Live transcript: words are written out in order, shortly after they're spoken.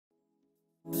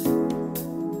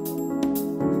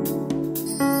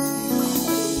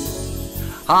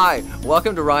Hi,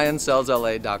 welcome to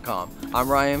RyanSellsLA.com. I'm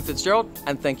Ryan Fitzgerald,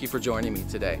 and thank you for joining me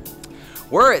today.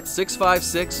 We're at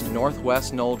 656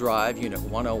 Northwest Knoll Drive, Unit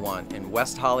 101 in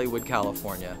West Hollywood,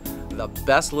 California, the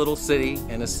best little city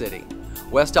in a city.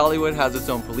 West Hollywood has its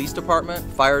own police department,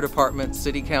 fire department,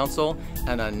 city council,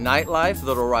 and a nightlife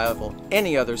that'll rival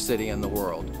any other city in the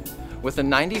world. With a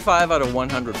 95 out of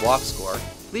 100 walk score,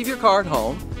 leave your car at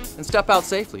home and step out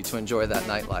safely to enjoy that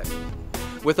nightlife.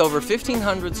 With over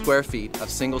 1,500 square feet of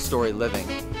single-story living,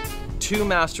 2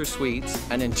 master suites,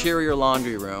 an interior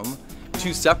laundry room,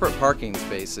 2 separate parking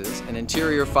spaces, an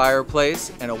interior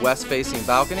fireplace, and a west-facing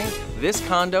balcony, this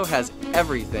condo has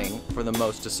everything for the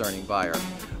most discerning buyer.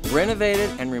 Renovated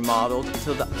and remodeled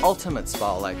to the ultimate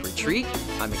spa-like retreat,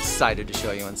 I'm excited to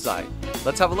show you inside.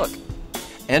 Let's have a look.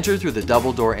 Enter through the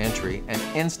double-door entry and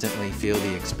instantly feel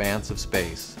the expanse of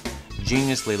space.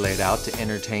 Geniusly laid out to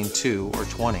entertain 2 or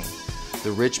 20.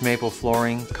 The rich maple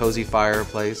flooring, cozy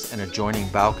fireplace, and adjoining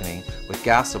balcony with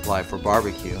gas supply for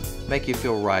barbecue make you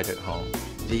feel right at home.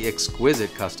 The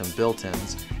exquisite custom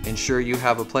built-ins ensure you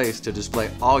have a place to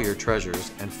display all your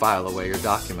treasures and file away your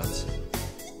documents.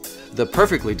 The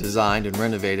perfectly designed and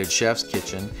renovated chef's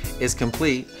kitchen is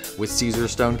complete with Caesar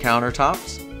stone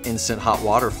countertops, instant hot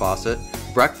water faucet,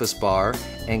 breakfast bar,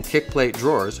 and kick plate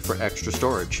drawers for extra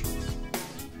storage.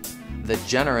 The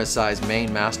generous-sized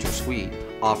main master suite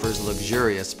offers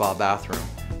luxurious spa bathroom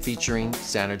featuring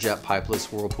Sanajet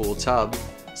pipeless whirlpool tub,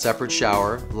 separate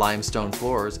shower, limestone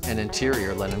floors, and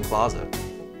interior linen closet.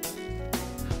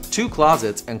 2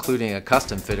 closets including a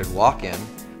custom-fitted walk-in.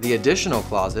 The additional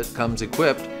closet comes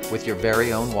equipped with your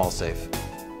very own wall safe.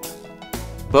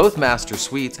 Both master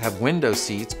suites have window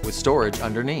seats with storage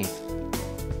underneath.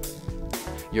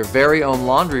 Your very own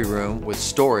laundry room with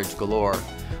storage galore.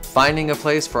 Finding a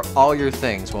place for all your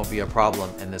things won't be a problem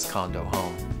in this condo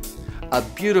home. A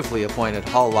beautifully appointed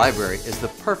hall library is the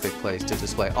perfect place to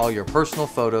display all your personal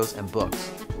photos and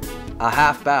books. A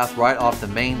half bath right off the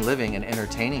main living and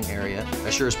entertaining area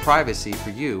assures privacy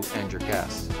for you and your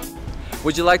guests.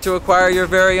 Would you like to acquire your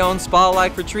very own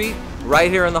spa-like retreat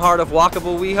right here in the heart of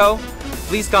walkable WeHo?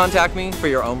 Please contact me for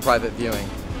your own private viewing.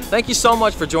 Thank you so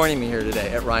much for joining me here today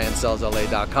at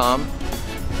RyanSellsLA.com.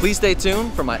 Please stay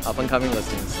tuned for my up-and-coming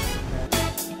listings.